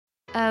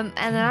And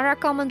another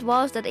comment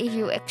was that if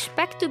you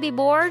expect to be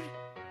bored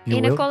You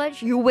in will? a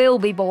college, you will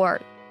be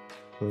bored.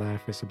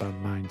 Life is about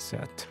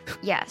mindset.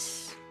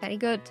 Yes, very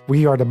good.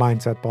 We are the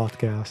Mindset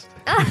Podcast.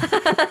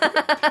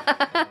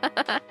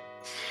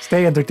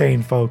 Stay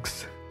entertained,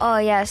 folks. Oh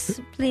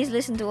yes, please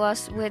listen to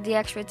us with the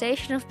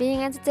expectation of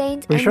being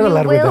entertained. We and should have you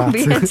led with will that.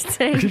 be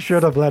entertained. We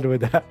should have led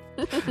with that.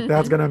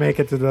 That's gonna make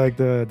it to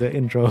the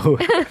intro.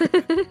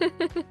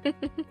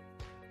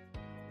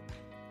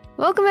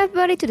 Welcome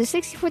everybody to the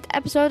 64th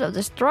episode of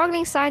the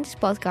Struggling Scientist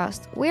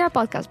Podcast. We are a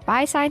podcast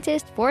by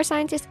scientists, for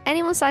scientists,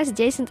 anyone science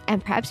adjacent,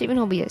 and perhaps even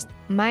hobbyists.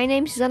 My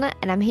name is Susanna,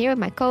 and I'm here with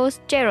my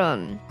co-host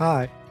Jaron.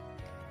 Hi.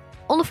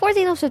 On the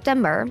 14th of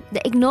September,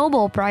 the Ig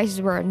Nobel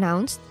prizes were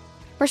announced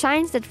for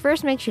science that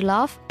first makes you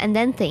laugh and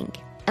then think.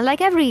 And like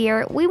every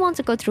year, we want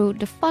to go through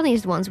the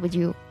funniest ones with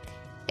you.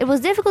 It was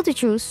difficult to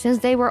choose since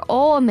they were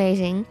all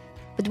amazing,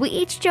 but we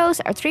each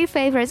chose our 3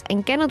 favorites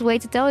and cannot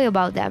wait to tell you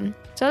about them.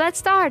 So let's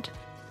start!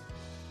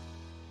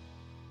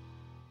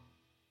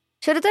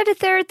 So the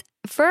 33rd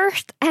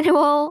first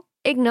annual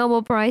Ig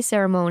Nobel Prize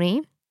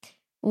ceremony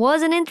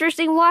was an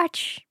interesting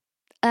watch.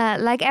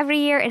 Like every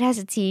year, it has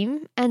a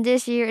theme, and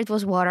this year it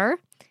was water,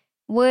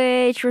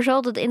 which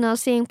resulted in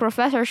us seeing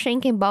professors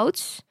sinking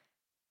boats,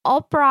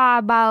 opera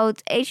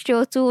about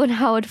H2O2 and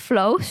how it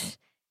flows,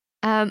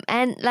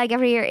 and like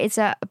every year, it's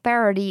a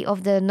parody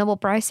of the Nobel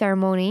Prize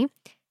ceremony,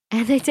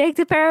 and they take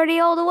the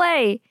parody all the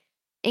way,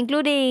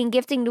 including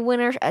gifting the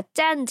winners a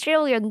 $10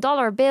 trillion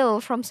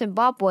bill from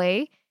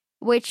Zimbabwe,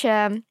 which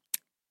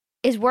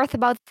is worth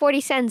about 40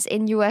 cents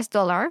in US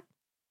dollar.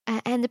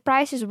 And the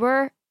prizes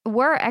were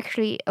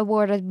actually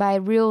awarded by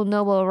real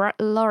Nobel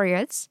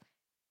laureates.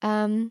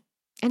 And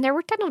there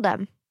were 10 of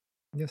them.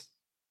 Yes.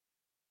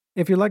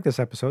 If you like this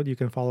episode, you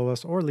can follow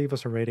us or leave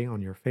us a rating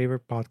on your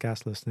favorite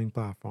podcast listening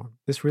platform.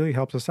 This really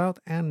helps us out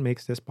and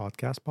makes this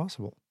podcast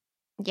possible.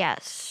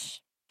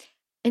 Yes.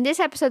 In this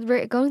episode,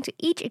 we're going to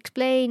each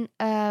explain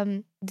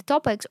the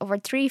topics of our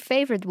 3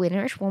 favorite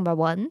winners, one by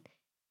one.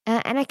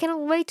 And I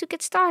cannot wait to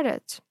get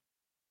started.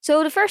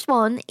 So the first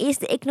one is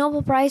the Ig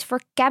Nobel Prize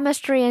for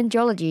Chemistry and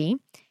Geology.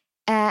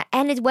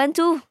 And it went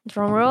to,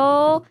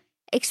 drumroll,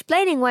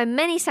 explaining why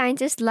many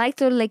scientists like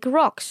to lick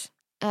rocks.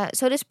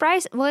 So this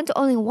prize went to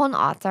only one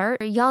author,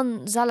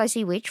 Jan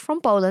Zalasiewicz from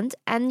Poland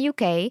and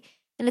UK,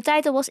 and the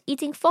title was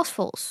Eating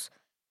Fossils.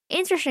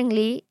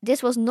 Interestingly,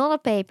 this was not a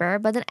paper,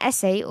 but an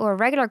essay or a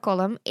regular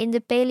column in the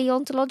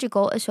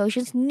Paleontological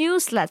Association's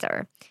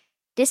newsletter.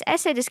 This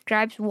essay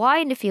describes why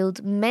in the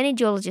field many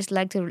geologists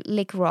like to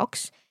lick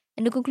rocks,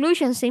 and the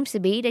conclusion seems to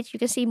be that you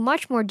can see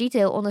much more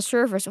detail on the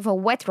surface of a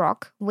wet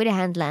rock with a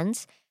hand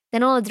lens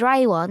than on a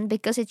dry one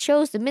because it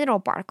shows the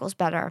mineral particles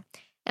better.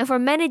 And for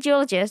many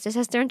geologists, this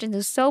has turned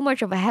into so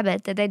much of a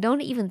habit that they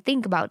don't even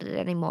think about it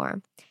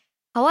anymore.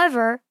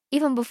 However,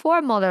 even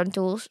before modern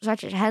tools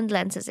such as hand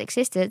lenses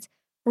existed,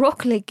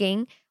 rock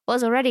licking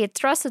was already a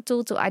trusted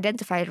tool to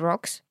identify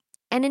rocks,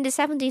 and in the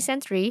 17th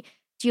century,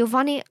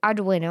 Giovanni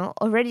Arduino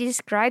already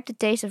described the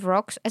taste of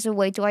rocks as a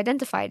way to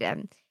identify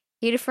them.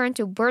 He referred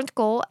to burnt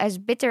coal as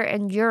bitter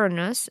and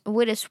urinous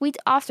with a sweet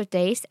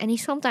aftertaste, and he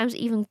sometimes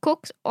even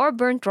cooked or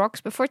burnt rocks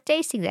before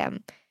tasting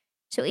them.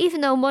 So even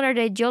though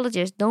modern-day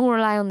geologists don't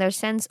rely on their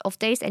sense of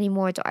taste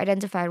anymore to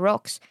identify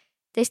rocks,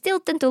 they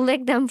still tend to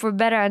lick them for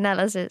better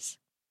analysis.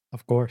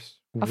 Of course.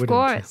 Who Of wouldn't?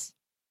 course.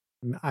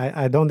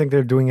 I don't think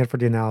they're doing it for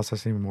the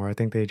analysis anymore. I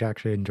think they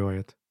actually enjoy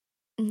it.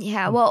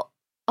 Yeah, well,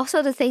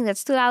 also the thing that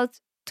stood out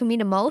to me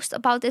the most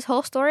about this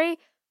whole story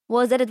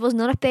was that it was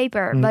not a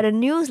paper, but a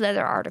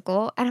newsletter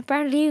article, and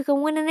apparently you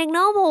can win an Ig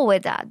Nobel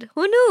with that.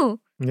 Who knew?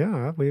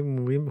 Yeah, we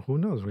who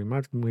knows? We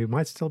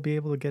might still be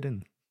able to get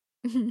in.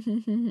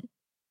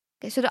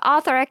 Okay, so the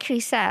author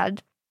actually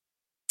said,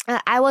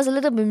 I was a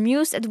little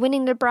bemused at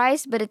winning the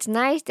prize, but it's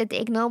nice that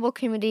the Ig Nobel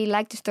community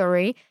liked the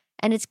story,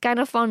 and it's kind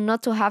of fun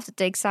not to have to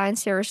take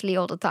science seriously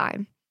all the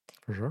time.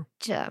 For sure.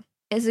 Which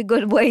is a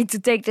good way to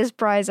take this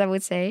prize, I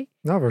would say.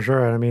 No, for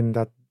sure. I mean,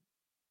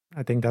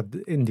 I think that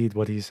indeed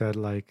what he said,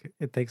 like,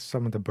 it takes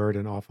some of the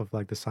burden off of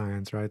like the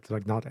science, right?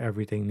 Like, not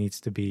everything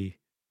needs to be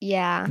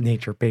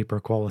nature paper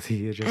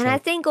quality. It's just and I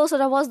think also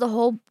that was the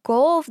whole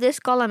goal of this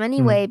column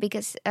anyway,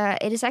 because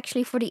it is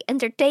actually for the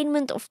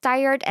entertainment of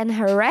tired and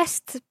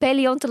harassed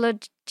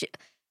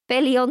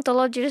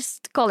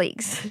paleontologist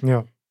colleagues.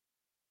 Yeah.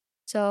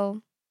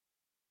 So.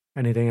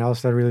 Anything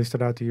else that really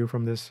stood out to you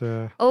from this?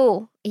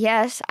 Oh,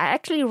 yes. I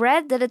actually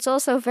read that it's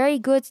also very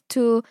good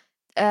to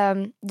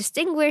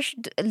distinguish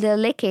the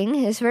licking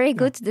is very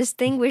good to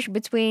distinguish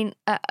between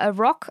a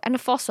rock and a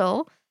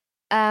fossil,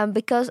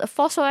 because a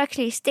fossil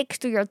actually sticks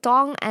to your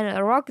tongue and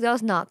a rock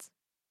does not.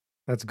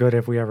 That's good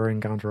if we ever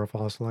encounter a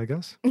fossil, I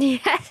guess.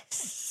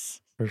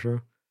 Yes. For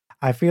sure.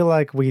 I feel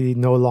like we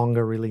no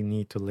longer really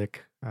need to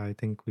lick. I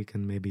think we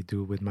can maybe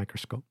do with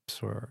microscopes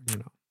or,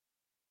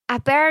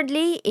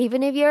 Apparently,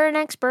 even if you're an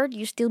expert,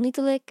 you still need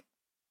to lick.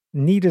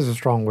 Need is a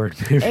strong word.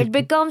 It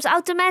becomes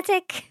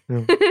automatic.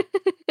 Yeah.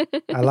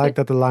 I like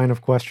that the line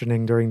of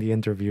questioning during the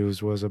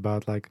interviews was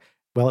about like,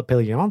 well,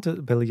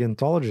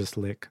 paleontologists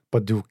lick,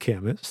 but do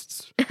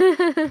chemists?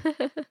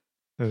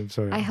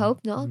 So yeah. I hope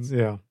not.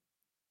 Yeah.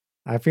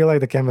 I feel like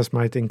the chemist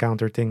might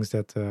encounter things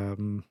that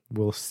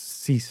will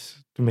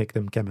cease to make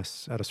them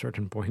chemists at a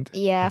certain point.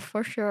 Yeah,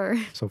 for sure.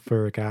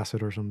 Sulfuric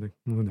acid or something.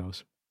 Who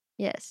knows?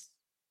 Yes.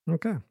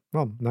 Okay.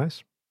 Well,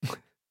 nice.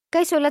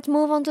 Okay, so let's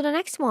move on to the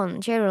next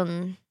one.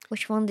 Jaron,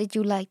 which one did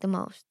you like the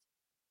most?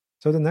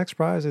 So the next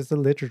prize is the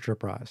Literature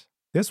Prize.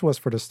 This was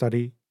for the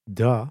study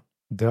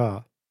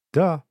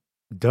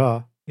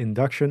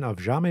induction of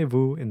jamais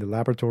vu in the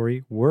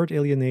laboratory, word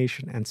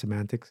alienation and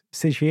semantic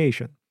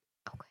satiation.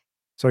 Okay.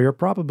 So you're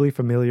probably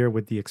familiar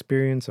with the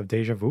experience of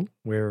déjà vu,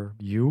 where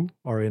you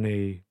are in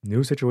a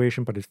new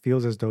situation, but it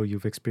feels as though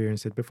you've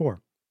experienced it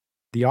before.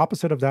 The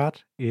opposite of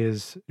that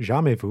is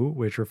jamais vu,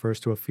 which refers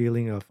to a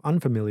feeling of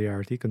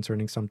unfamiliarity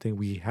concerning something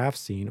we have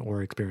seen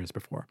or experienced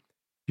before.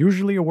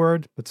 Usually a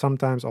word, but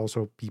sometimes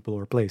also people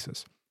or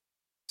places.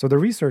 So the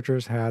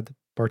researchers had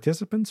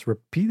participants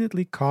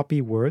repeatedly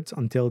copy words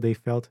until they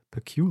felt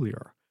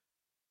peculiar,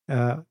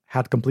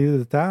 had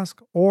completed the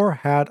task, or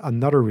had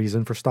another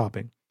reason for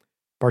stopping.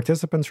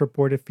 Participants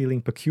reported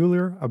feeling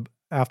peculiar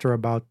after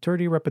about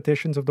 30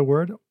 repetitions of the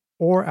word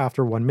or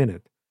after 1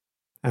 minute.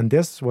 And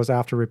this was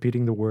after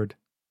repeating the word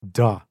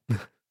duh.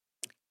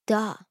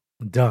 Duh.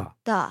 Duh.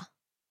 Duh.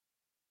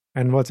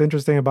 And what's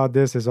interesting about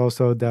this is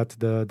also that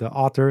the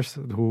authors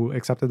who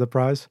accepted the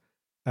prize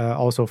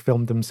also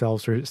filmed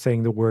themselves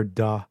saying the word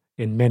duh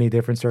in many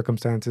different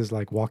circumstances,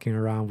 like walking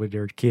around with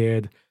their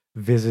kid,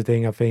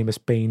 visiting a famous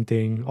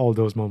painting, all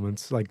those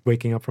moments, like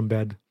waking up from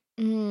bed.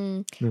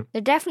 Yeah. There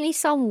are definitely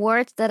some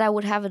words that I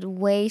would have it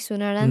way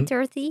sooner than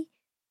 30,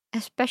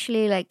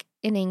 especially like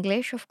in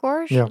English, of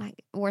course. Yeah.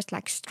 Like words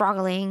like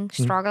struggling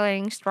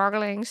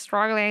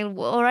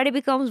already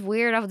becomes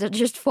weird after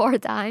just 4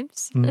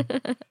 times.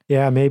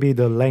 Yeah, maybe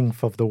the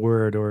length of the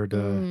word or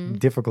the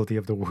difficulty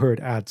of the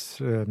word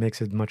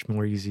makes it much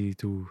more easy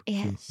to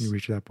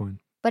reach that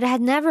point. But I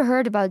had never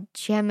heard about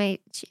jamais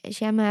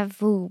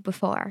vu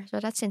before, so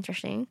that's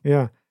interesting.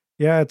 Yeah.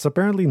 Yeah, it's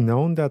apparently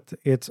known that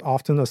it's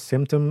often a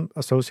symptom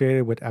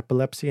associated with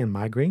epilepsy and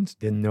migraines.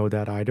 Didn't know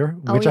that either,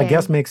 which I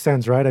guess makes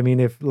sense, right? I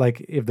mean, if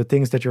the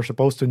things that you're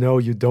supposed to know,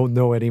 you don't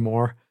know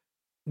anymore,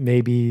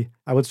 maybe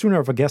I would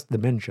sooner have guessed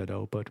dementia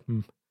though, but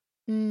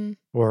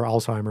or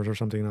Alzheimer's or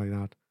something like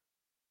that.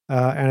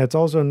 And it's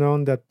also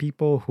known that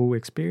people who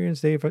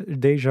experience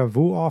déjà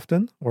vu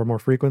often or more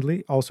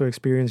frequently also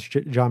experience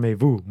jamais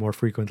vu more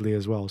frequently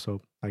as well.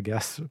 So I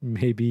guess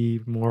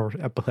maybe more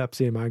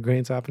epilepsy and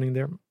migraines happening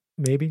there.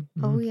 Maybe.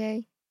 Oh,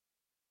 yay.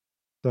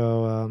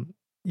 So,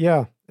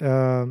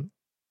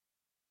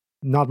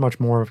 not much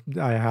more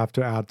I have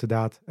to add to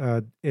that.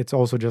 It's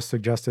also just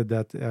suggested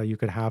that you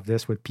could have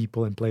this with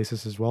people and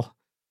places as well.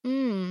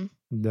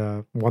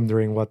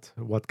 Wondering what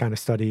kind of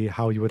study,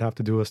 how you would have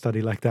to do a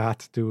study like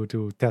that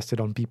to test it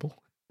on people.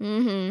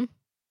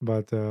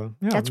 But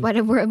that's why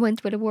I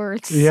went with the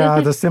words. Yeah,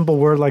 the simple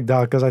word like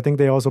that, because I think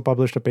they also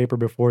published a paper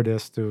before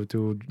this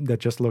that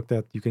just looked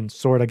at, you can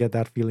sort of get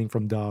that feeling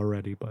from duh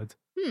already, but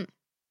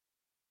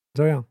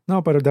so yeah,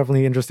 no, but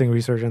definitely interesting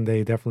research, and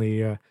they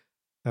definitely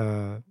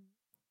how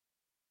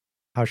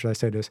should I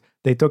say this?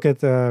 They took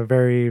it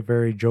very,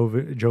 very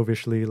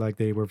jovishly, like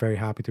they were very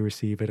happy to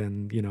receive it,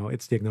 and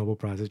it's the Ig Nobel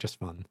Prize. It's just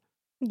fun.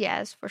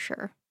 Yes, for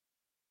sure.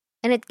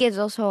 And it gives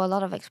also a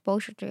lot of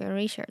exposure to your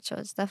research, so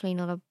it's definitely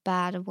not a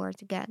bad award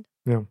to get.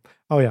 Yeah.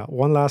 Oh yeah.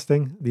 One last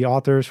thing: the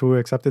authors who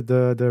accepted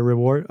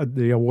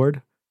the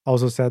award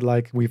also said,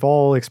 like, we've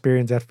all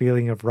experienced that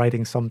feeling of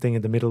writing something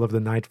in the middle of the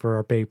night for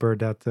our paper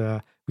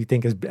that we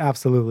think is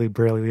absolutely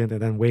brilliant,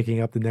 and then waking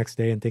up the next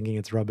day and thinking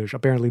it's rubbish.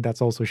 Apparently,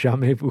 that's also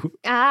jamais vu.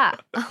 Ah,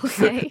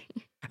 okay.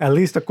 At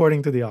least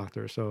according to the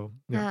author. So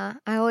yeah.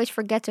 I always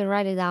forget to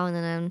write it down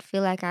and then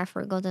feel like I've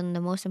forgotten the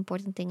most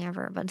important thing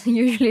ever, but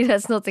usually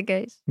that's not the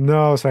case.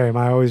 No, same.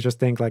 I always just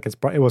think like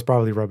it was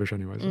probably rubbish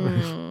anyways.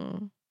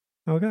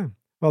 Okay.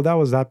 Well, that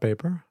was that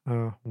paper.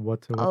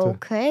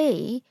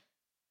 Okay.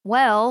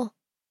 Well,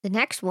 the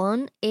next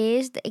one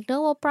is the Ig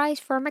Nobel Prize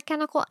for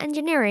Mechanical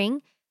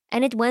Engineering,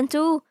 and it went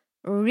to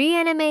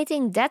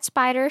reanimating dead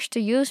spiders to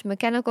use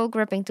mechanical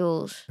gripping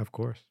tools. Of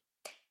course.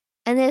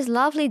 And this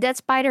lovely dead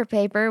spider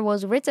paper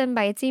was written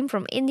by a team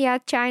from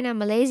India, China,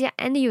 Malaysia,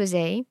 and the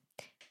USA.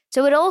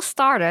 So it all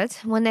started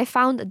when they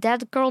found a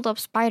dead curled up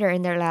spider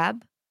in their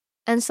lab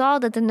and saw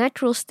that the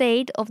natural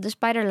state of the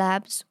spider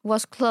labs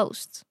was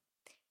closed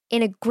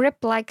in a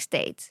grip-like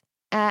state.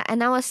 And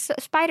now a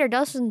spider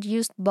doesn't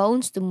use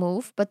bones to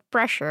move, but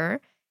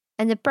pressure,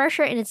 and the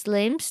pressure in its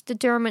limbs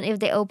determine if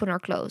they open or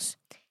close.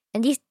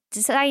 And these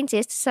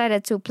scientists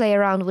decided to play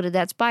around with a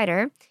dead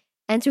spider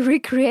and to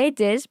recreate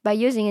this by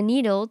using a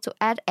needle to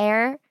add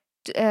air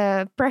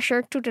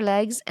pressure to the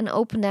legs and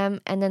open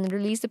them, and then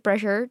release the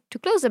pressure to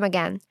close them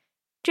again.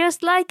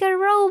 Just like a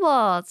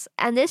robot.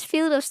 And this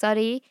field of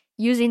study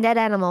using dead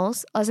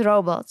animals as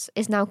robots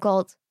is now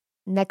called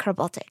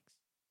necrobotics.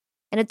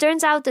 And it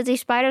turns out that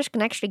these spiders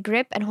can actually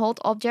grip and hold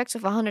objects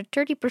of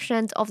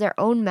 130% of their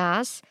own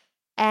mass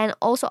and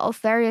also of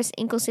various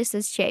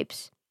inconsistent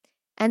shapes.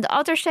 And the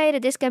authors say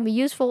that this can be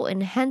useful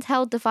in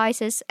handheld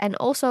devices and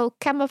also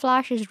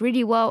camouflages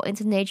really well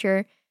into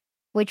nature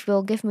which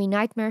will give me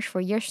nightmares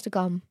for years to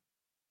come.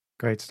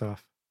 Great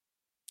stuff.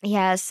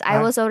 Yes,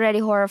 I was already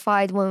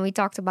horrified when we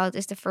talked about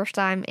this the first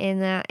time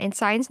in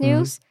Science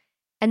News.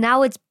 And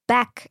now it's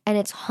back and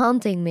it's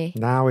haunting me.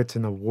 Now it's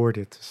an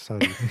awarded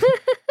study.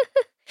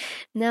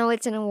 Now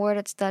it's an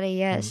awarded study,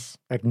 yes.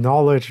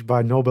 Acknowledged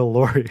by Nobel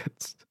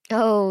laureates.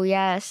 Oh,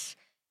 yes.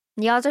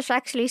 The authors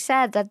actually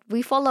said that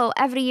we follow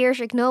every year's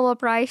Ig Nobel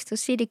Prize to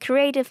see the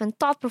creative and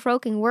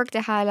thought-provoking work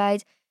they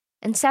highlight,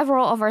 and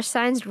several of our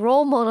science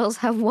role models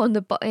have won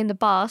in the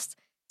past,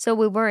 so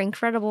we were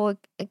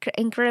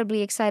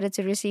incredibly excited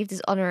to receive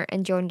this honor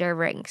and join their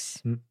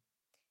ranks.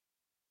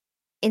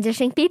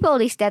 Interesting people,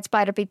 these dead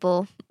spider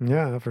people.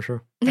 Yeah, for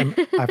sure.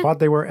 I thought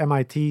they were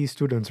MIT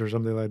students or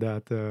something like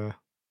that.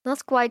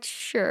 Not quite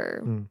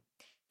sure.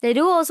 They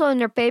do also in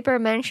their paper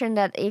mention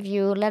that if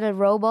you let a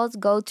robot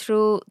go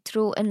through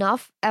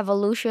enough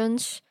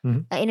evolutions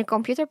in a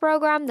computer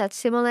program that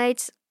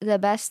simulates the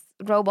best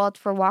robot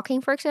for walking,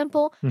 for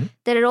example,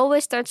 that it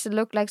always starts to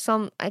look like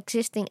some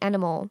existing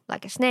animal,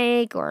 like a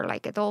snake or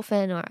like a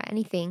dolphin or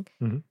anything.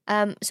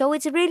 So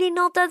it's really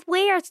not that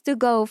weird to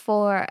go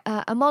for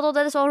a model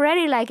that is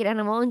already like an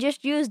animal and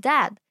just use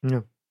that.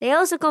 Yeah. They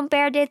also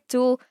compared it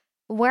to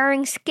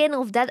wearing skin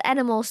of dead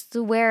animals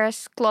to wear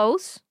as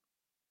clothes.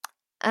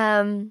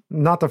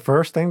 Not the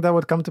first thing that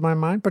would come to my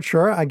mind, but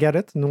sure, I get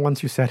it. And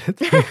once you said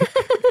it.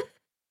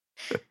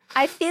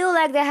 I feel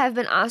like they have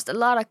been asked a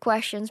lot of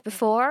questions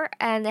before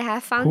and they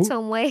have found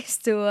some ways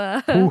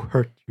to... Who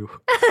hurt you?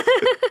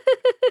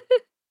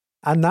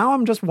 And now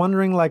I'm just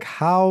wondering like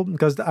how,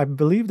 because I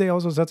believe they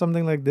also said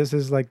something like this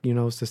is like,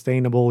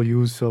 sustainable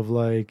use of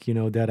like,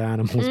 dead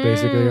animals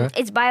basically. Right?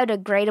 It's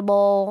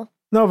biodegradable.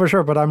 No, for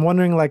sure. But I'm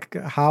wondering like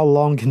how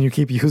long can you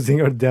keep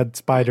using a dead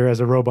spider as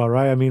a robot,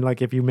 right? I mean,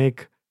 like if you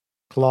make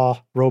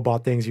claw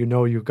robot things,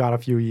 you've got a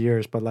few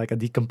years, but like a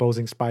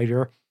decomposing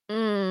spider,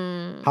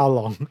 how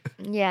long?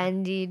 Yeah,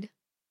 indeed.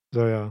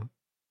 So yeah.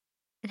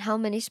 And how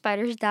many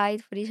spiders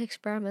died for these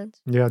experiments?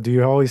 Yeah, do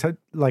you always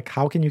like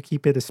how can you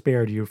keep it a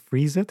spare? Do you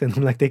freeze it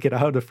and like take it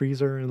out of the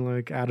freezer and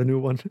like add a new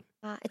one?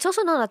 It's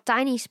also not a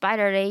tiny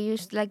spider. They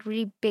used like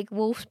really big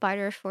wolf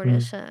spiders for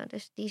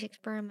these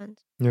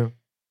experiments. Yeah.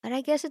 But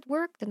I guess it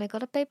worked and I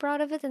got a paper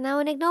out of it and now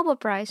an Ig Nobel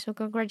Prize. So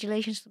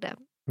congratulations to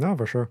them. No,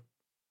 for sure.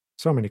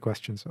 So many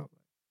questions.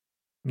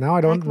 Now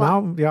I don't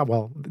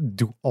well,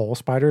 do all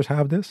spiders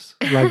have this?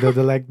 Like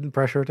the leg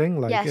pressure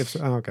thing? Like yes.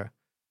 Okay.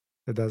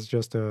 That's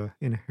just a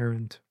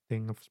inherent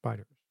thing of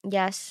spiders.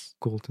 Yes.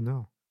 Cool to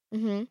know.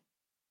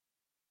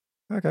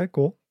 Okay,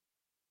 cool.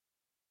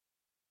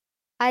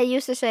 I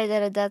used to say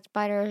that a dead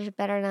spider is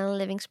better than a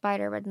living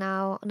spider, but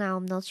now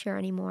I'm not sure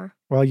anymore.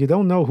 Well, you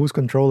don't know who's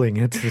controlling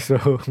it,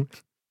 so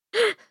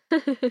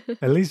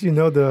at least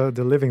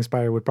the living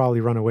spider would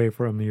probably run away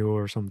from you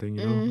or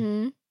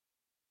something,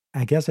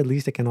 I guess at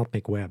least it cannot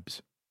make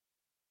webs.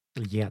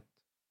 Yet.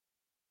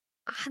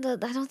 I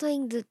don't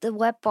think the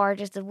web part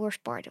is the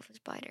worst part of a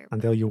spider.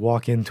 Until you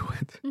walk into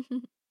it.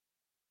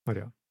 Oh,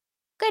 yeah.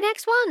 Okay,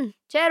 next one.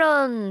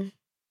 Jaron,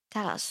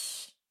 tell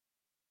us.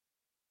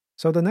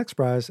 So the next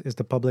prize is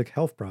the Public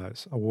Health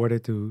Prize,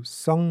 awarded to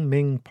Sung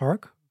Ming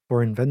Park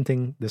for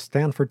inventing the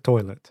Stanford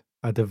toilet,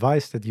 a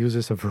device that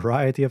uses a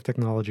variety of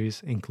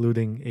technologies,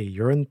 including a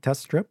urine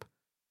test strip,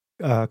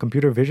 a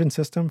computer vision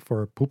system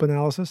for poop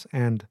analysis,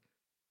 and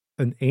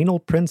an anal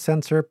print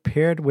sensor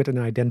paired with an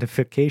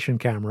identification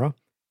camera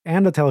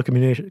and a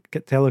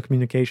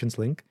telecommunications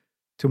link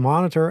to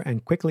monitor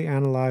and quickly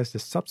analyze the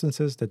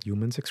substances that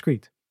humans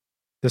excrete.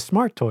 The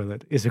smart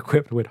toilet is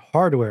equipped with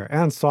hardware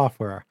and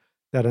software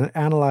that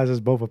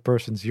analyzes both a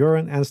person's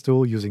urine and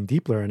stool using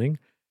deep learning,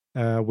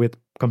 with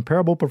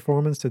comparable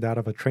performance to that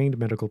of a trained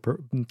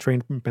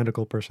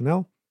medical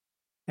personnel,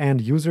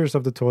 and users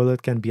of the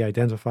toilet can be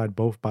identified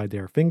both by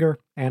their finger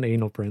and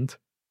anal print,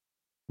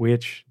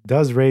 which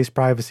does raise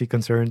privacy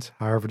concerns.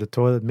 However, the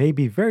toilet may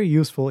be very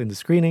useful in the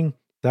screening,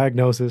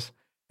 diagnosis,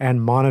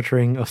 and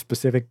monitoring of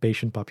specific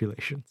patient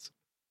populations.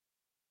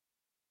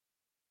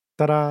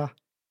 Ta-da!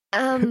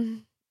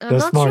 I'm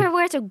not sure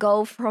where to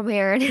go from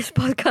here in this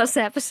podcast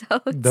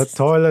episode. The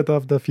toilet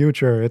of the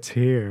future, it's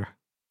here.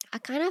 I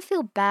kind of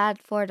feel bad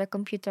for the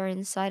computer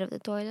inside of the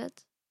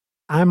toilet.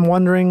 I'm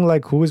wondering,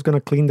 like, who is going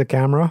to clean the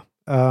camera?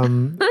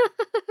 I'm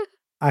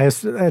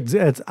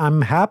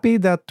happy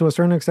that to a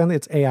certain extent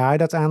it's AI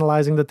that's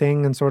analyzing the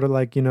thing and sort of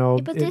like, Yeah,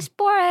 but this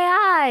poor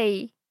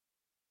AI.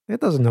 It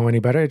doesn't know any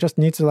better. It just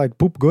needs to like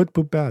poop good,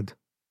 poop bad.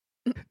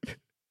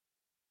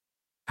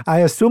 I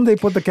assume they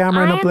put the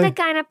camera in a place. I am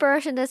the kind of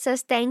person that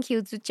says thank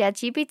you to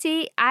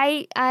ChatGPT.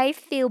 I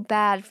feel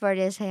bad for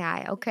this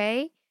AI,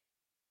 okay?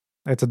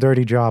 It's a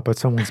dirty job, but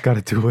someone's got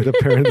to do it,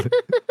 apparently.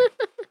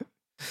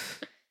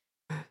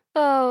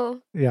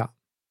 Oh. Yeah.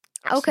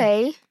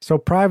 Okay. So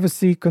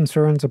privacy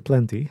concerns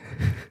aplenty.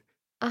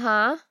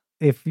 Uh-huh.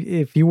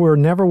 If you were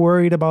never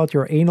worried about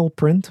your anal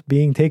print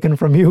being taken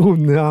from you,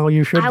 now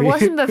you should be. I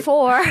wasn't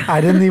before.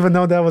 I didn't even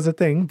know that was a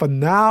thing, but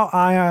now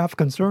I have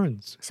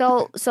concerns.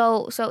 So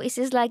is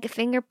this like a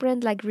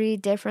fingerprint like really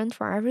different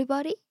for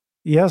everybody?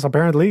 Yes,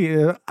 apparently,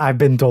 I've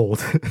been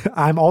told.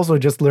 I'm also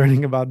just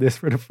learning about this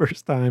for the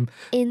first time.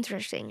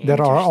 Interesting. That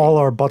all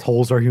our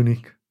buttholes are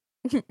unique.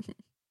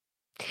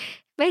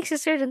 Makes a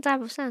certain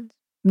type of sense.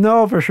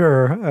 No, for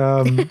sure.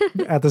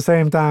 At the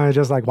same time, it's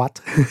just like, what?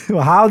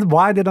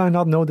 Why did I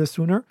not know this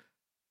sooner?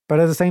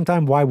 But at the same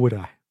time, why would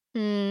I?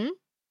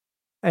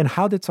 And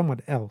how did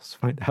someone else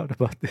find out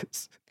about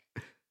this?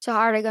 So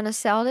are they gonna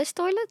sell this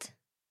toilet?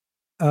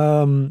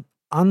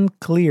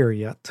 Unclear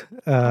yet.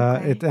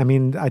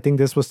 Okay. I think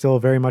this was still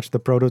very much the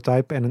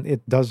prototype, and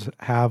it does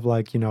have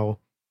like, a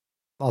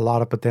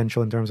lot of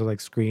potential in terms of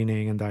like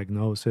screening and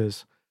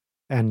diagnosis.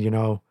 And,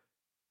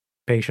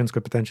 patients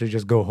could potentially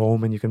just go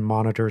home and you can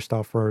monitor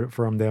stuff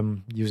from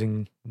them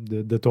using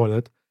the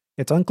toilet.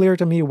 It's unclear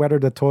to me whether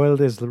the toilet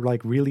is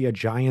like really a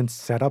giant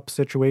setup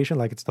situation,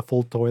 like it's the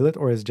full toilet,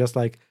 or it's just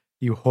like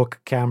you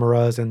hook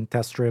cameras and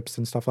test strips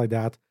and stuff like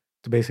that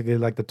to basically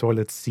like the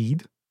toilet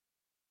seat.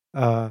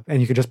 And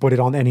you can just put it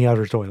on any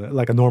other toilet,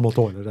 like a normal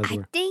toilet.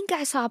 I think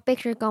I saw a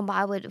picture come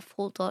by with a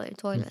full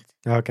toilet.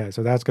 Okay,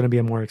 so that's going to be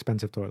a more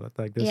expensive toilet.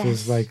 Like this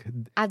is like...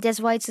 that's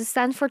why it's a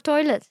stand for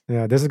toilet.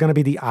 Yeah, this is going to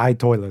be the eye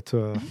toilet.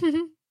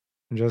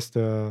 Just...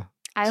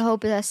 I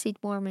hope it has seat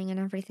warming and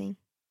everything.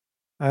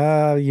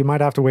 You might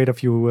have to wait a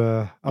few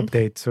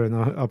updates or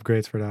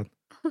upgrades for that.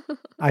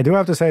 I do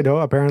have to say, though,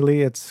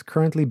 apparently it's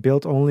currently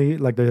built only...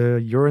 Like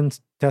the urine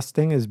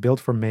testing is built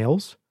for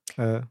males.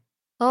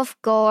 Of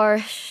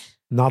course.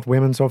 Not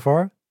women so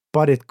far,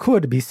 but it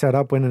could be set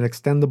up with an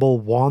extendable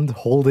wand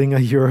holding a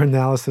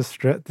urinalysis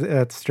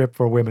strip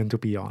for women to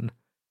pee on.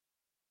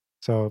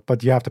 So,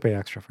 but you have to pay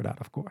extra for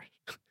that, of course.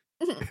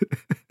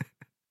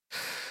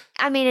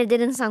 I mean, it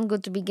didn't sound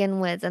good to begin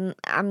with, and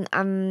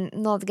I'm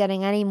not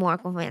getting any more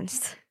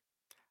convinced.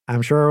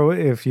 I'm sure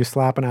if you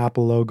slap an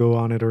Apple logo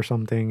on it or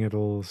something,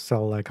 it'll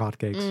sell like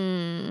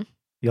hotcakes.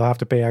 You'll have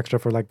to pay extra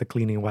for like the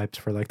cleaning wipes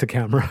for like the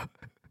camera.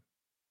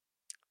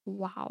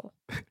 Wow.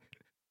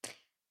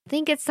 I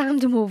think it's time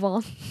to move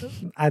on.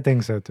 I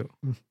think so too.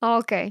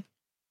 Okay.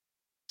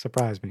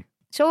 Surprise me.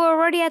 So we're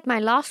already at my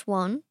last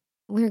one.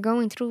 We're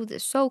going through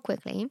this so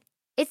quickly.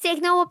 It's the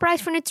Nobel Prize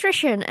for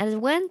Nutrition, and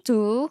it went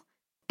to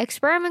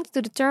experiments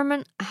to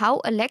determine how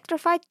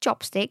electrified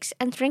chopsticks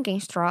and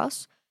drinking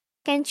straws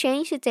can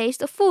change the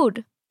taste of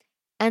food.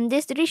 And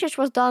this research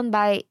was done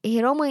by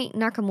Hiromi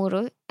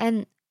Nakamura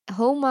and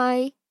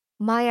Homai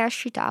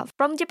Mayashita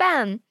from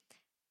Japan.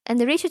 And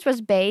the research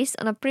was based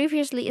on a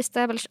previously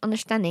established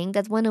understanding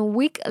that when a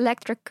weak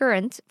electric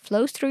current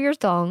flows through your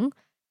tongue,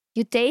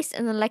 you taste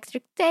an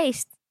electric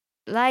taste,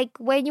 like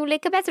when you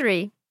lick a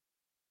battery.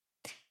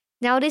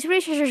 Now, these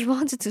researchers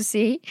wanted to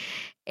see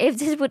if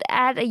this would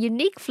add a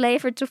unique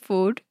flavor to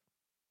food.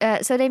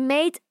 So they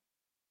made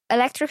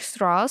electric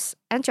straws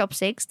and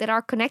chopsticks that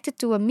are connected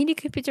to a mini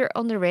computer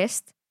on the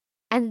wrist,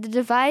 and the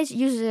device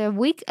uses a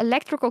weak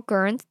electrical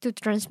current to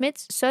transmit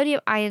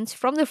sodium ions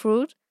from the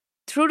fruit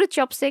through the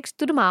chopsticks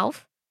to the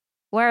mouth,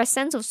 where a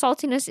sense of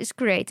saltiness is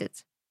created.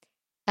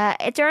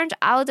 It turned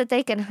out that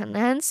they can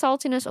enhance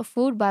saltiness of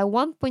food by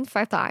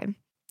 1.5 times,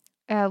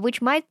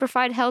 which might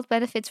provide health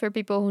benefits for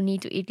people who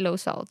need to eat low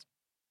salt.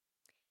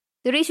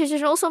 The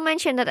researchers also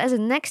mentioned that as a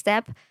next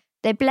step,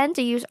 they plan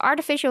to use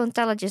artificial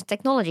intelligence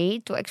technology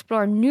to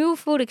explore new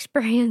food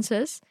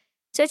experiences,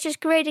 such as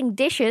creating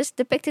dishes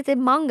depicted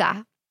in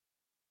manga.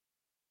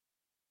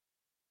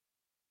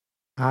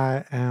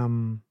 I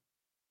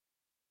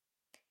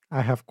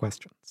have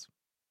questions.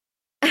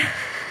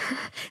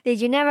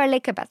 Did you never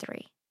lick a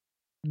battery?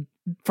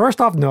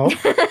 First off, no.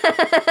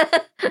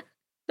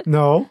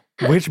 No.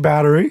 Which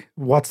battery?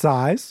 What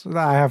size?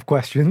 I have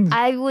questions.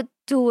 I would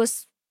do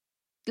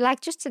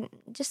just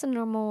a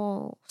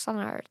normal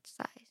standard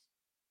size.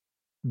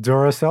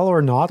 Duracell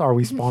or not? Are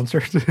we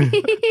sponsored?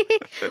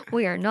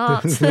 We are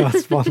not. Not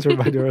sponsored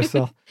by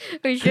Duracell.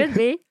 We should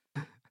be.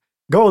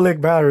 Go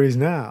lick batteries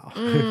now.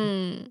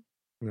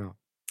 No.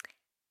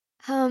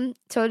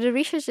 So the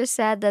researchers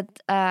said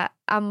that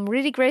I'm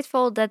really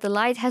grateful that the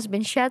light has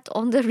been shed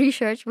on the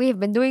research we have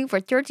been doing for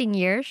 13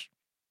 years.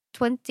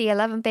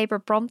 2011 paper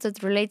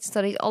prompted related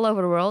studies all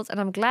over the world, and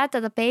I'm glad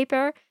that the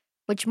paper,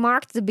 which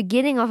marked the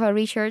beginning of our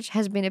research,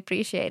 has been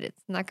appreciated,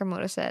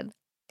 Nakamura said.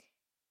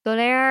 So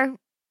they're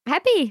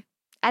happy,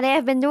 and they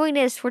have been doing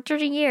this for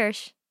 13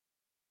 years.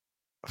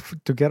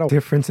 To get a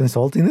difference in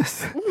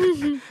saltiness?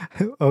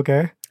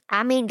 Okay.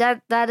 I mean,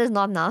 that is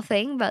not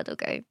nothing, but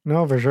okay.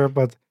 No, for sure,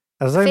 but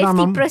at the same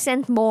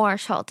 50% more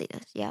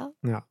saltiness, yeah?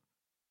 Yeah.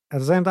 At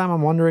the same time,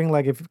 I'm wondering,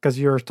 like, because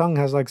your tongue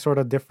has, like, sort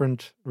of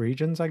different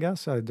regions, I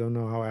guess. I don't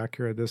know how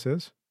accurate this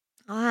is.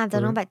 I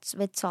don't know about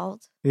with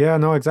salt. Yeah,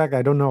 no, exactly.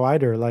 I don't know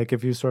either. Like,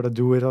 if you sort of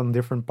do it on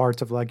different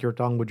parts of, like, your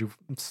tongue, would you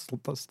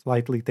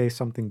slightly taste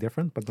something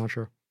different? But not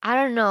sure. I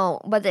don't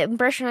know, but the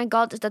impression I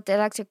got is that the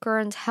electric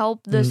current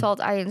helped the salt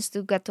ions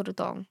to get to the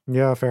tongue.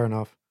 Yeah, fair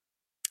enough.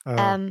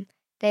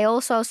 They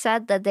also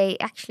said that they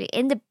actually,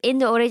 in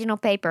the original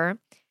paper,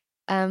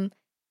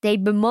 they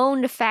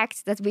bemoan the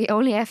fact that we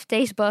only have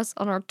taste buds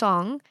on our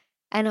tongue,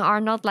 and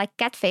are not like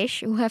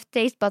catfish who have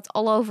taste buds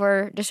all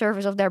over the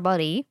surface of their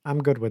body,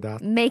 I'm good with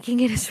that. making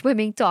it a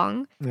swimming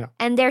tongue. Yeah.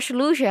 And their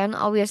solution,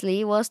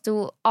 obviously, was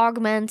to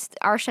augment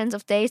our sense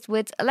of taste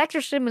with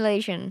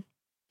electrostimulation,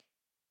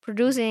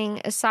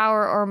 producing a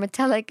sour or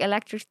metallic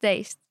electric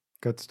taste.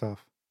 Good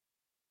stuff.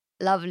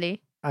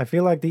 Lovely. I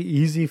feel like the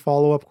easy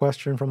follow-up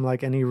question from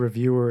like any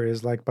reviewer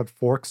is like, but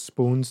forks,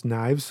 spoons,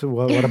 knives,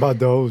 what about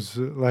those?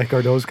 Like,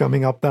 are those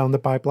coming up down the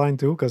pipeline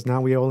too? Because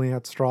now we only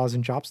had straws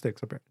and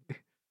chopsticks, apparently.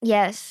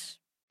 Yes.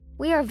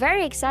 We are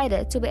very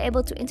excited to be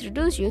able to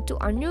introduce you to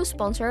our new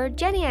sponsor,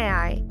 Jenny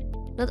AI.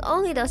 Not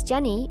only does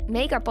Jenny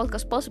make our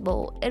podcast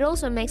possible, it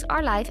also makes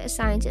our life as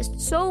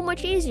scientists so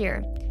much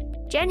easier.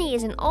 Jenny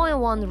is an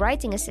all-in-one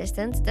writing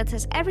assistant that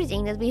has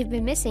everything that we've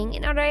been missing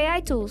in other AI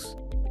tools.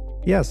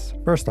 Yes,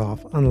 first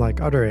off,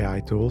 unlike other AI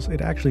tools, it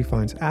actually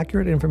finds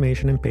accurate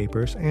information in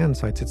papers and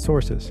cites its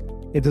sources.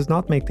 It does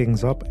not make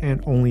things up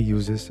and only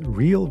uses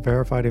real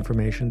verified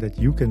information that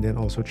you can then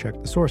also check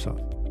the source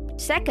of.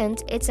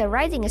 Second, it's a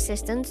writing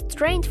assistant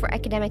trained for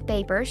academic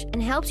papers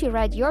and helps you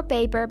write your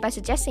paper by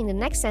suggesting the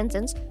next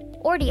sentence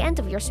or the end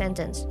of your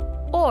sentence.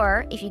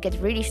 Or, if you get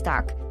really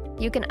stuck,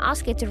 you can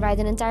ask it to write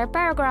an entire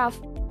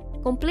paragraph,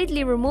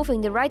 completely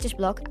removing the writer's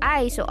block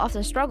I so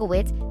often struggle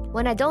with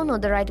when I don't know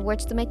the right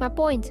words to make my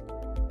point.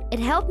 It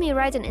helped me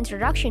write an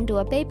introduction to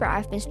a paper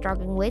I've been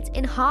struggling with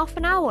in half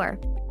an hour.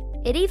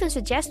 It even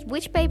suggests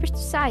which papers to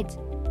cite.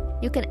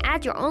 You can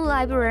add your own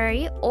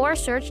library or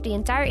search the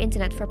entire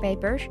internet for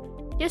papers.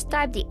 Just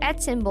type the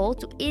add symbol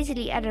to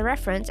easily add a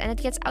reference and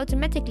it gets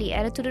automatically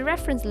added to the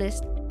reference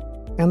list.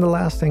 And the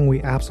last thing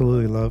we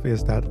absolutely love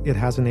is that it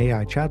has an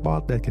AI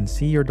chatbot that can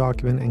see your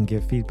document and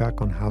give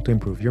feedback on how to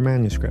improve your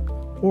manuscript.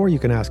 Or you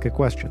can ask it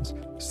questions,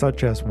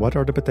 such as what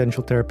are the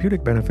potential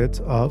therapeutic benefits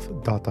of ...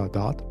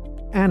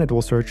 and it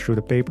will search through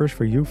the papers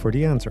for you for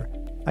the answer.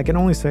 I can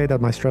only say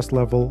that my stress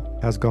level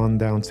has gone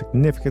down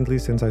significantly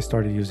since I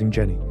started using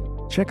Jenny.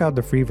 Check out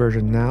the free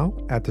version now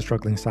at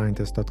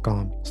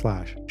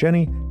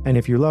thestrugglingscientist.com/Jenny, and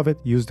if you love it,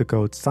 use the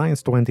code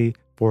SCIENCE20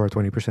 for a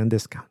 20%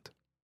 discount.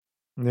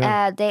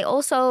 Yeah. They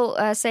also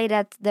say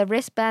that the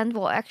wristband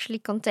will actually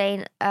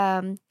contain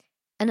an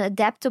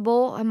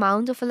adaptable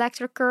amount of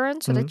electric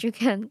current so that you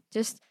can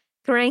just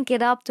crank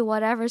it up to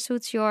whatever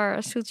suits your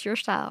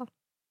style.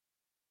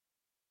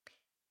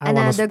 And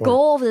the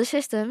goal of the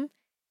system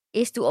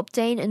is to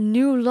obtain a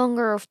new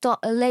longer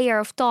layer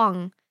of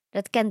tongue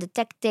that can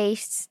detect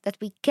tastes that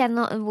we could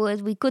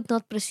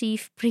not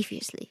perceive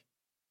previously.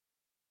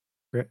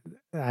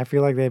 I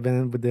feel like they've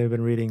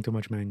been reading too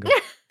much manga.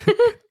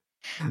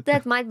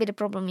 That might be the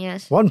problem,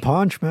 yes. One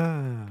Punch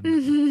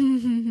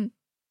Man.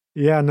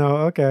 Yeah, no,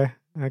 okay,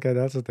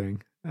 that's the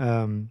thing.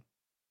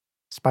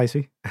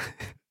 Spicy,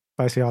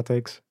 spicy hot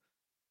takes.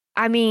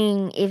 I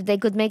mean, if they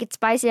could make it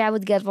spicy, I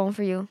would get one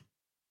for you.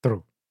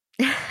 True.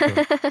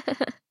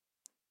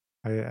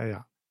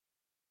 Yeah.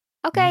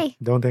 Okay.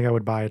 Don't think I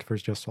would buy it for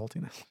just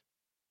saltiness.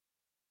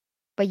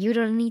 But you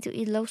don't need to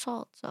eat low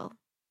salt, so.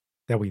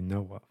 That we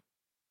know of.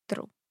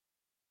 True.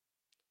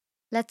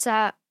 Let's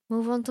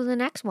move on to the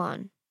next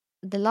one.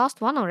 The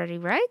last one already,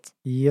 right?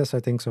 Yes, I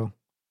think so.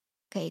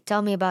 Okay,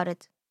 tell me about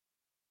it.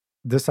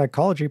 The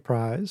Psychology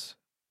Prize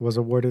was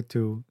awarded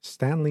to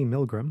Stanley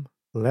Milgram,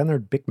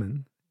 Leonard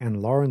Bickman,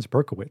 and Lawrence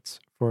Berkowitz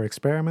for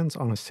experiments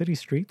on a city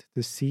street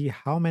to see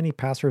how many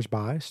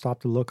passers-by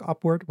stop to look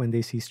upward when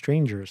they see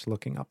strangers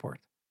looking upward.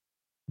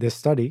 This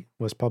study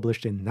was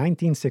published in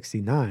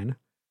 1969,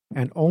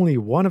 and only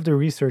one of the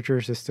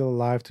researchers is still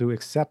alive to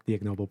accept the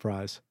Ig Nobel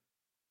Prize.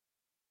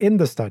 In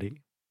the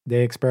study,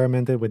 they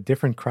experimented with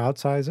different crowd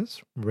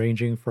sizes,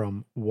 ranging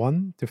from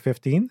 1 to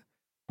 15,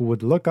 who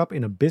would look up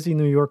in a busy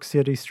New York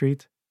City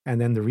street,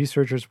 and then the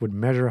researchers would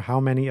measure how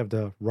many of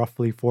the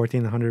roughly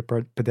 1,400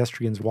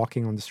 pedestrians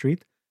walking on the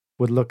street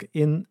would look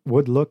in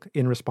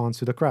response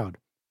to the crowd.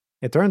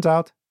 It turns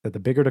out that the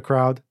bigger the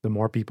crowd, the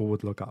more people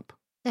would look up.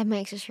 That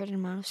makes a certain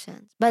amount of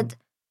sense. But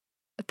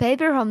a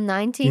paper from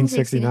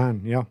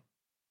 1969? Yeah.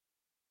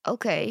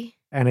 Okay.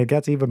 And it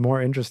gets even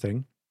more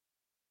interesting.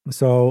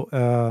 So,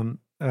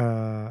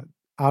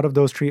 out of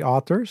those three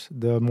authors,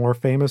 the more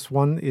famous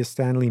one is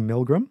Stanley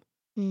Milgram.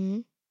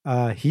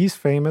 Mm-hmm. He's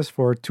famous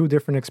for two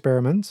different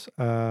experiments.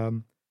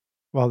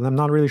 Well, I'm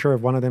not really sure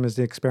if one of them is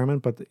the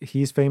experiment, but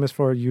he's famous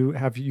for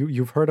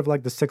you've heard of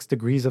like the 6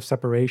 degrees of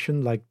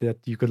separation, like that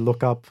you could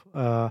look up,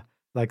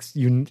 like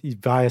you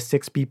via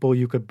 6 people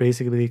you could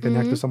basically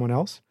connect to someone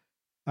else.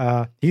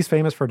 He's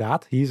famous for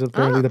that. He's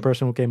apparently the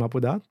person who came up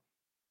with that,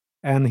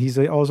 and he's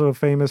also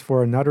famous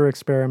for another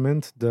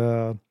experiment,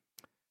 the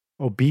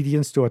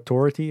obedience to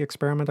authority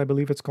experiment, I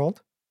believe it's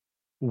called,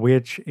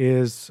 which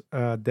is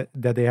that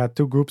they had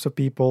 2 groups of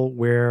people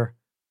where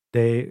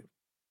they,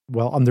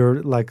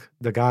 under like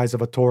the guise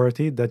of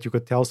authority, that you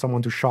could tell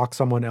someone to shock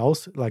someone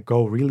else, like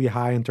go really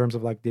high in terms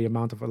of like the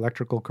amount of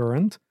electrical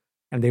current,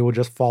 and they would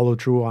just follow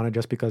through on it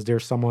just because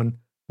there's someone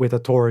with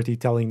authority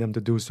telling them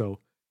to do so.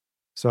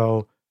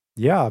 So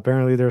yeah,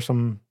 apparently there's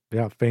some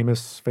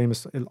famous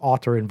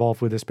author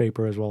involved with this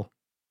paper as well.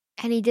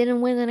 And he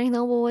didn't win an Ig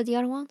Nobel with the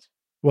other ones?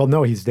 Well,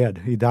 no, he's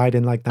dead. He died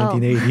in like Oh.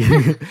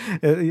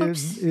 1980.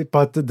 Oops.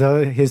 But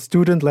his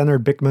student,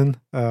 Leonard Bickman,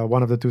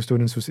 one of the two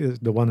students, who's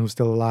the one who's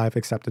still alive,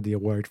 accepted the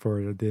award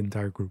for the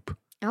entire group.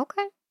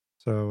 Okay.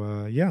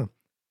 So, yeah.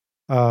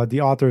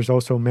 The authors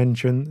also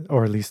mention,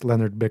 or at least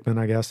Leonard Bickman,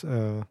 I guess.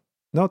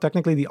 No,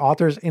 technically, the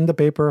authors in the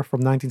paper from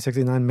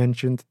 1969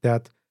 mentioned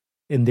that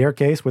in their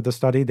case with the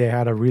study, they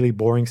had a really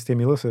boring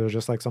stimulus. It was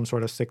just like some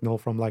sort of signal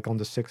from like on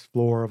the 6th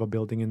floor of a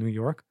building in New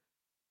York.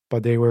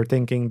 But they were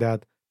thinking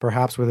that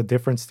perhaps with a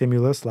different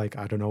stimulus, like,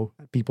 I don't know,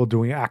 people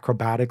doing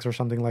acrobatics or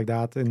something like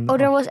that. Oh,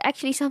 there was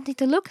actually something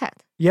to look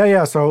at.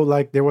 Yeah. So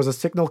like there was a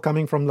signal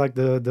coming from like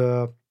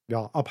the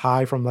up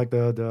high from like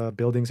the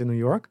buildings in New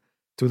York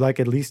to like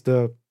at least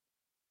the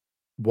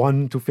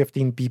 1 to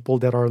 15 people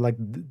that are like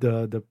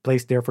the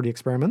place there for the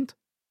experiment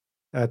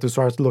to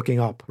start looking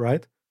up,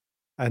 right?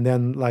 And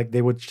then like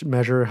they would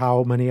measure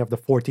how many of the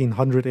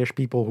 1,400-ish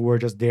people who were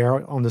just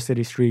there on the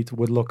city street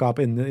would look up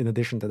in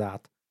addition to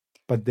that.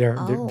 But there's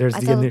I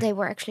thought they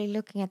were actually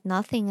looking at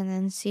nothing and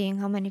then seeing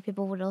how many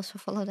people would also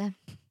follow them.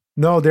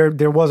 No,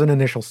 there was an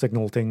initial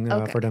signal thing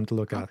for them to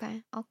look at.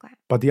 Okay.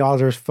 But the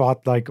others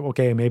thought like,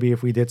 okay, maybe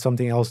if we did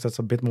something else that's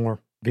a bit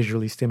more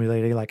visually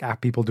stimulating, like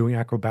people doing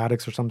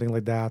acrobatics or something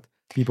like that,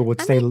 people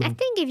would stay. I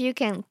think if you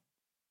can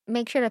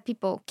make sure that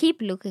people keep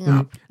looking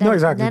up, no,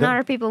 exactly. Then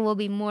other people will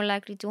be more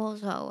likely to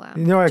also.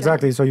 No,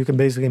 exactly. So you can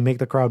basically make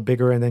the crowd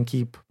bigger and then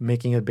keep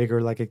making it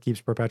bigger, like it keeps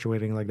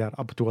perpetuating like that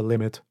up to a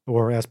limit,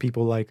 or as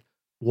people like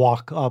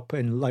walk up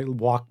and like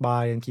walk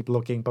by and keep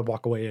looking but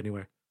walk away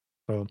anyway.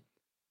 So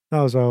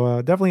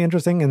definitely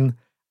interesting. And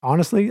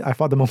honestly, I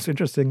thought the most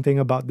interesting thing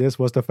about this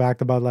was the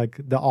fact about like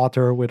the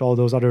author with all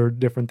those other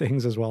different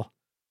things as well.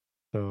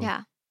 So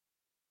yeah.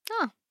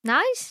 Oh,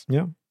 nice.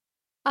 Yeah.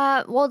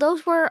 Well,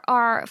 those were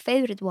our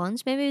favorite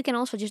ones. Maybe we can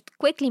also just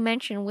quickly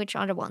mention which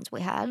other ones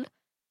we had.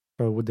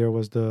 So there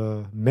was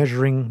the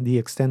measuring the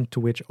extent to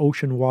which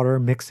ocean water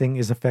mixing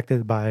is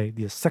affected by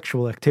the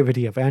sexual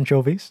activity of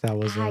anchovies. That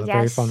was a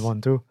very fun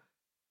one too.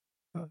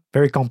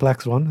 Very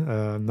complex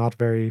one. Not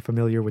very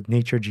familiar with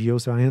nature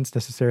geoscience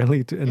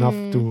necessarily enough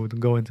to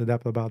go into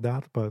depth about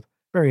that, but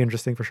very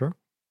interesting for sure.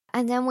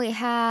 And then we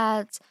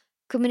had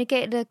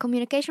the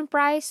communication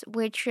prize,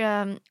 which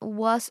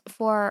was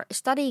for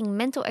studying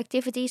mental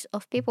activities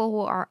of people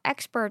who are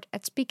expert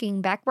at speaking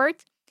backward.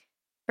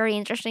 Very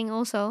interesting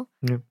also.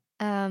 Yeah.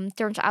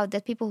 Turns out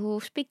that people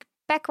who speak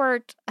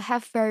backward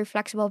have very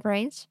flexible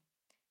brains.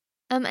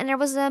 And there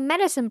was a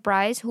medicine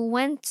prize who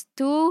went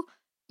to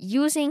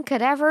using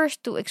cadavers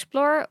to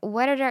explore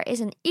whether there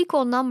is an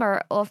equal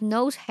number of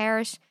nose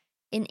hairs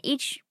in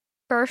each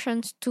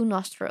person's 2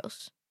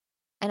 nostrils.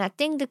 And I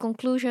think the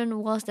conclusion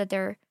was that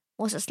there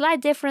was a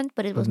slight difference,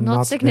 but it was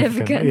not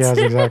significant. Yes,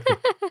 exactly.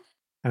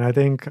 And I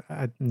think,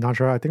 I'm not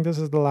sure, I think this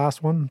is the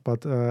last one,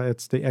 but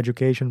it's the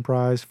education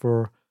prize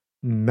for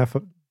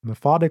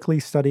methodically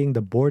studying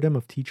the boredom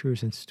of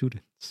teachers and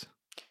students.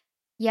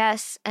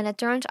 Yes, and it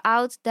turns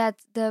out that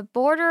the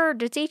border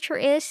the teacher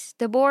is,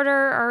 the border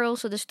are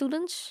also the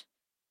students.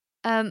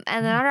 And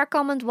another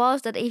comment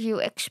was that if you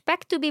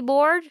expect to be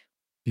bored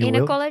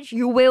a college,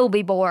 you will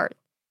be bored.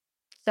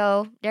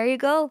 So there you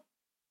go.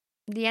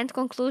 The end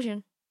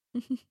conclusion.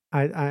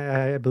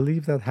 I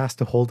believe that has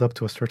to hold up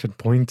to a certain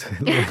point.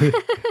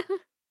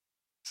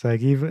 It's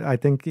like I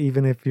think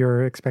even if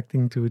you're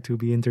expecting to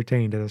be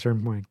entertained at a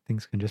certain point,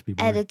 things can just be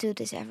boring.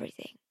 Attitude is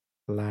everything.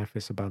 Life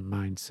is about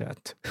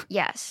mindset.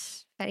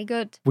 Yes, very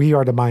good. We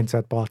are the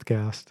Mindset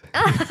Podcast.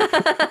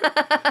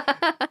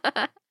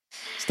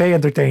 Stay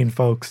entertained,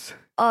 folks.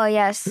 Oh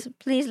yes,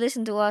 please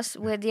listen to us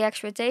with the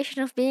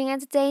expectation of being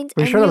entertained.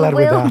 We should have led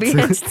with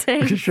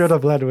that. We should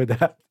have led with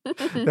that.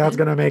 That's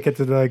gonna make it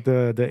to like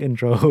the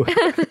intro.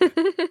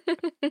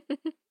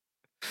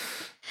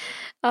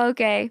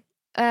 Okay.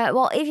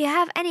 Well, if you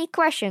have any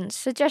questions,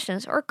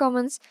 suggestions, or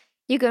comments,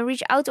 you can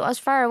reach out to us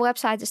via our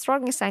website,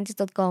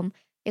 thestrugglingscientist.com.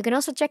 You can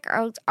also check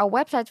out our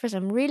website for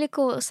some really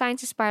cool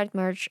science-inspired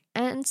merch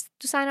and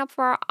to sign up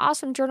for our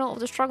awesome Journal of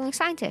the Struggling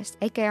Scientist,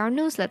 aka our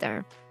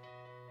newsletter.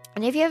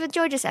 And if you have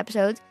enjoyed this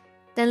episode,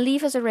 then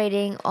leave us a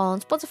rating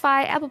on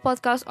Spotify, Apple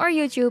Podcasts, or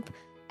YouTube,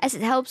 as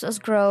it helps us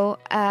grow,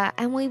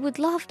 and we would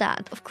love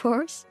that, of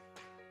course.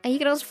 And you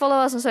can also follow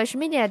us on social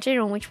media.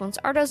 Jaron, which ones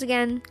are those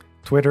again?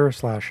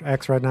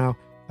 Twitter/X right now,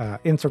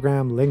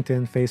 Instagram,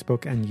 LinkedIn,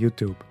 Facebook, and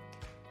YouTube.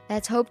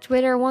 Let's hope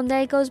Twitter one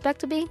day goes back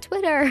to being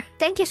Twitter.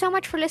 Thank you so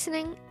much for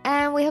listening,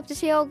 and we hope to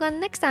see you all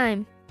again next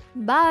time.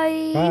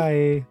 Bye!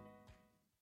 Bye!